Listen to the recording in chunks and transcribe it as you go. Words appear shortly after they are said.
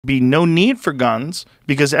be no need for guns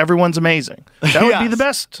because everyone's amazing. That would be the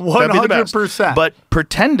best. 100%. But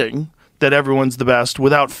pretending that everyone's the best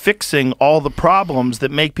without fixing all the problems that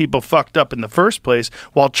make people fucked up in the first place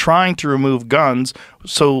while trying to remove guns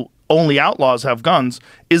so only outlaws have guns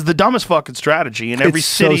is the dumbest fucking strategy. And every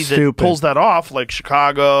city that pulls that off, like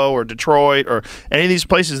Chicago or Detroit or any of these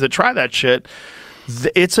places that try that shit,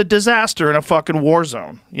 it's a disaster in a fucking war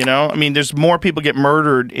zone. You know, I mean, there's more people get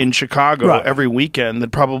murdered in Chicago every weekend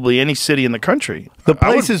than probably any city in the country. The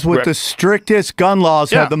places with the strictest gun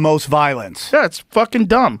laws have the most violence. Yeah, it's fucking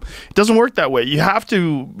dumb. It doesn't work that way. You have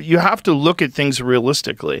to look at things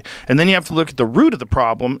realistically, and then you have to look at the root of the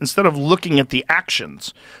problem instead of looking at the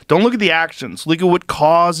actions. Don't look at the actions. Look at what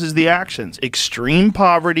causes the actions. Extreme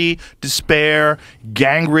poverty, despair,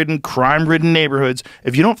 gang-ridden, crime-ridden neighborhoods.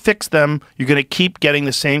 If you don't fix them, you're going to keep getting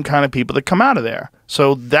the same kind of people that come out of there.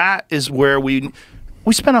 So that is where we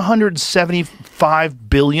spent $175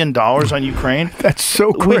 billion on Ukraine. That's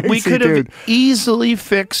so crazy, we could have easily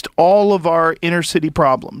fixed all of our inner city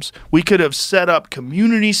problems. We could have set up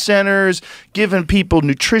community centers, given people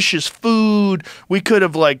nutritious food. We could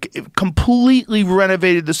have like completely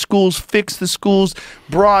renovated the schools, fixed the schools,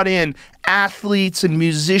 brought in athletes and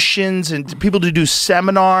musicians and people to do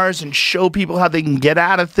seminars and show people how they can get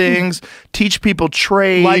out of things, teach people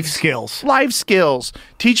trades. Life skills.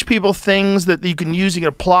 Teach people things that you can use, you can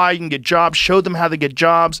apply, you can get jobs, show them how to get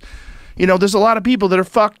jobs. You know, there's a lot of people that are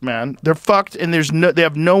fucked, man. They're fucked and they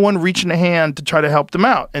have no one reaching a hand to try to help them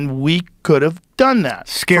out. And we could have done that.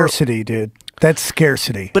 Scarcity, dude. That's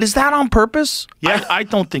scarcity. But is that on purpose? Yeah. I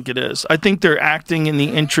don't think it is. I think they're acting in the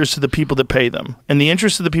interest of the people that pay them. And the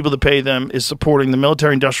interest of the people that pay them is supporting the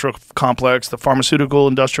military-industrial complex, the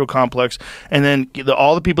pharmaceutical-industrial complex, and then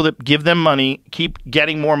all the people that give them money keep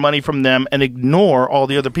getting more money from them and ignore all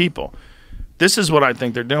the other people. This is what I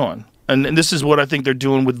think they're doing. And this is what I think they're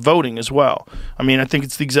doing with voting as well. I mean, I think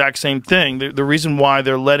it's the exact same thing. The reason why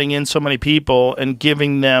they're letting in so many people and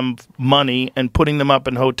giving them money and putting them up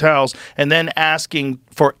in hotels and then asking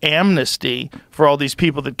for amnesty for all these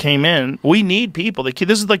people that came in. We need people.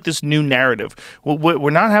 This is like this new narrative. We're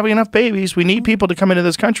not having enough babies. We need people to come into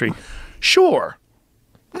this country. Sure.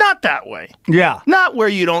 Not that way. Yeah. Not where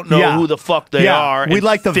you don't know who the fuck they are. We'd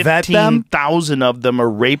like to vet them. 15,000 of them are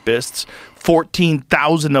rapists.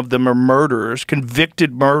 14,000 of them are murderers,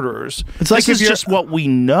 convicted murderers. It's like this is just what we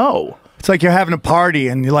know. It's like you're having a party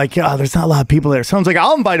and you're like, oh, there's not a lot of people there. Someone's like,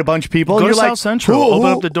 I'll invite a bunch of people. Go and to you're South like, Central,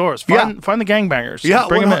 open up the doors, find the gangbangers,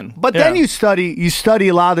 bring them in. But then you study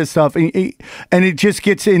a lot of this stuff, and it just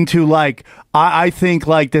gets into like, I think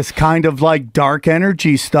like this kind of like dark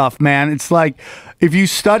energy stuff, man. It's like if you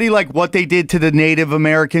study like what they did to the Native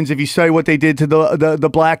Americans, if you study what they did to the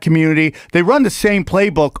black community, they run the same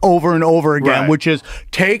playbook over and over again, which is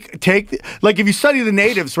take like if you study the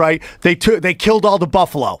natives, right? They killed all the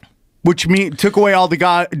buffalo. Which took away all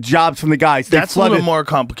the jobs from the guys. That's a little more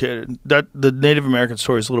complicated. The Native American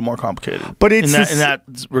story is a little more complicated. But it's in that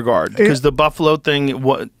regard, because the buffalo thing,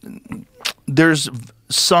 there's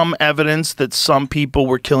some evidence that some people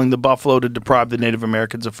were killing the buffalo to deprive the Native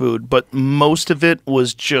Americans of food, but most of it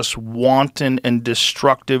was just wanton and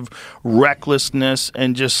destructive recklessness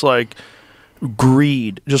and just like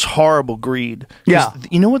greed, just horrible greed. Yeah,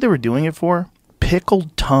 you know what they were doing it for?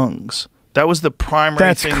 Pickled tongues. That was the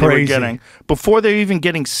primary thing they were getting. Before they were even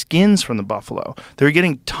getting skins from the buffalo, they were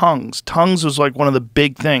getting tongues. Tongues was like one of the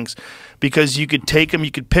big things because you could take them,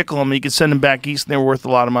 you could pickle them, and you could send them back east, and they were worth a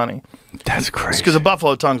lot of money. That's crazy. Because a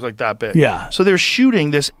buffalo tongue's like that big. Yeah. So they're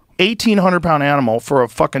shooting this 1,800-pound animal for a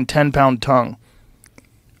fucking 10-pound tongue.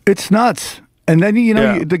 It's nuts. And then, you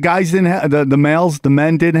know, the guys didn't have, the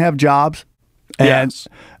men didn't have jobs. And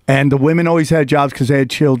And the women always had jobs because they had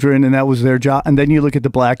children, and that was their job. And then you look at the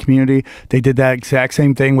black community. They did that exact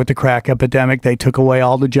same thing with the crack epidemic. They took away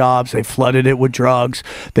all the jobs. They flooded it with drugs.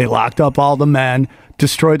 They locked up all the men,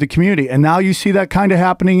 destroyed the community. And now you see that kind of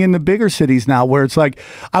happening in the bigger cities now, where it's like,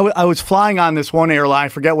 I was flying on this one airline, I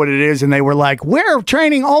forget what it is, and they were like, we're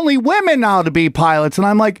training only women now to be pilots. And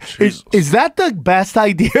I'm like, is that the best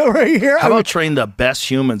idea right here? How about train the best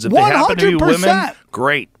humans? If 100%. They happen to be women,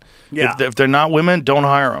 great. Yeah. If they're not women, don't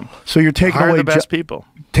hire them. So you're taking hire away the best people.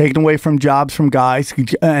 Taking away from jobs from guys,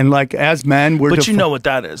 and like as men, we're. But you know what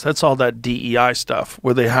that is? That's all that DEI stuff,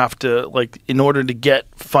 where they have to, like, in order to get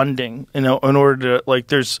funding, you know, in order to, like,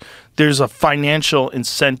 there's a financial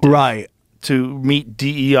incentive, right, to meet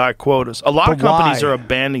DEI quotas. A lot of companies are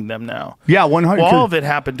abandoning them now. Yeah, 100. All of it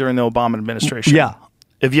happened during the Obama administration. Yeah.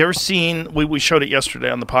 Have you ever seen? We showed it yesterday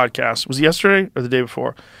on the podcast. Was it yesterday or the day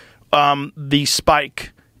before? The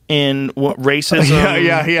spike in racism.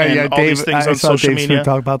 Yeah. All these things on social media.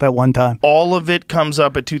 Talk about that one time. All of it comes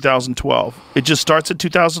up at 2012. It just starts at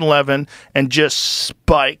 2011 and just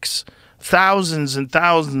spikes. Thousands and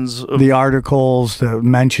thousands of the articles, the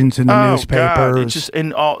mentions in the newspapers. God. It just,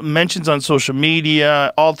 and all mentions on social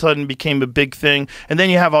media all of a sudden became a big thing. And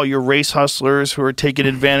then you have all your race hustlers who are taking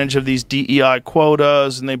advantage of these DEI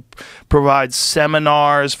quotas, and they provide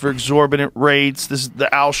seminars for exorbitant rates. This is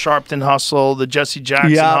the Al Sharpton hustle, the Jesse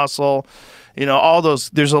Jackson hustle. You know, all those,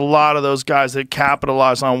 there's a lot of those guys that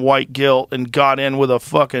capitalize on white guilt and got in with a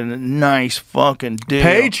fucking nice fucking deal.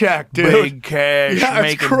 Paycheck, dude. Big cash,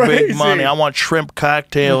 making big money. I want shrimp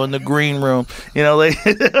cocktail in the green room. You know, they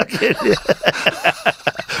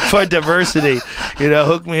for diversity, you know,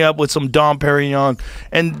 hook me up with some Dom Perignon.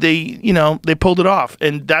 And they, you know, they pulled it off.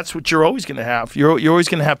 And that's what you're always going to have. You're always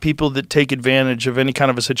going to have people that take advantage of any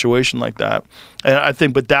kind of a situation like that. And I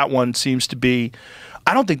think, but that one seems to be,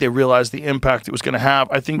 I don't think they realized the impact it was going to have.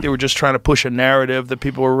 I think they were just trying to push a narrative that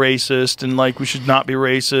people were racist and like we should not be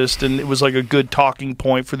racist, and it was like a good talking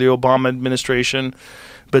point for the Obama administration.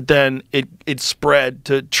 But then it spread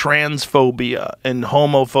to transphobia and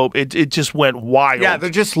homophobia. It just went wild. Yeah, they're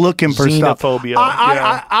just looking for xenophobia.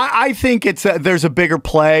 I think it's there's a bigger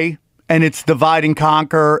play. And it's divide and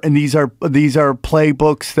conquer, and these are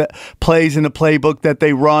playbooks that plays in the playbook that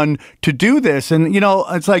they run to do this. And you know,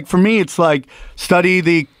 it's like for me, it's like study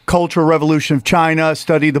the Cultural Revolution of China,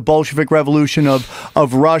 study the Bolshevik Revolution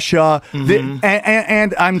of Russia,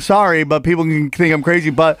 and I'm sorry, but people can think I'm crazy,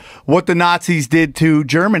 but what the Nazis did to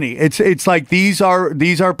Germany, it's like these are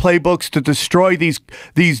playbooks to destroy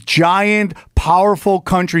these giant, powerful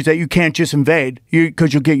countries that you can't just invade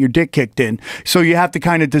because you'll get your dick kicked in. So you have to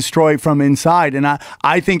kind of destroy from inside. And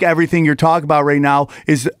I think everything you're talking about right now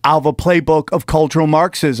is out of a playbook of cultural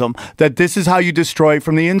Marxism, that this is how you destroy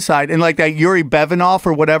from the inside. And like that Yuri Bevanov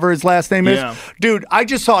or whatever his last name is. Dude, I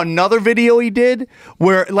just saw another video he did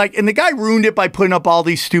where like, and the guy ruined it by putting up all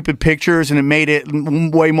these stupid pictures and it made it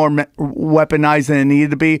way more weaponized than it needed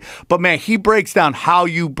to be. But man, he breaks down how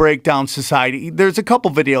you break down society. There's a couple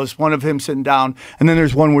videos, one of him sitting down, and then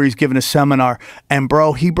there's one where he's giving a seminar, and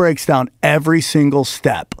bro, he breaks down every single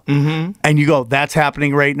step. And you go, that's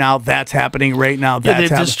happening right now, that's happening right now, they've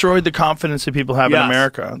destroyed the confidence that people have in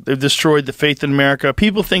America. They've destroyed the faith in America.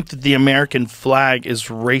 People think that the American flag is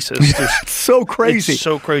racist. It's so crazy. It's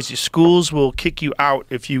so crazy. Schools will kick you out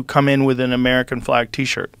if you come in with an American flag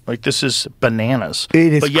t-shirt. Like, this is bananas.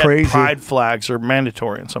 It is but yet crazy. Pride flags are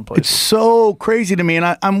mandatory in some places. It's so crazy to me.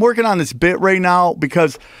 And I'm working on this bit right now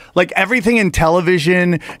because like everything in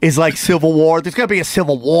television is like Civil War. There's got to be a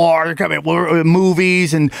Civil War. There's got to be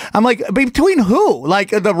movies. And I'm like, between who? Like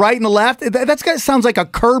the right and the left? That sounds like a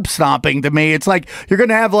curb stomping to me. It's like you're going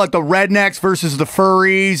to have like the rednecks versus the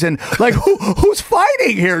furries. And like, who's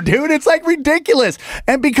fighting here, dude? It's like ridiculous.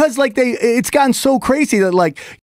 And because like it's gotten so crazy that like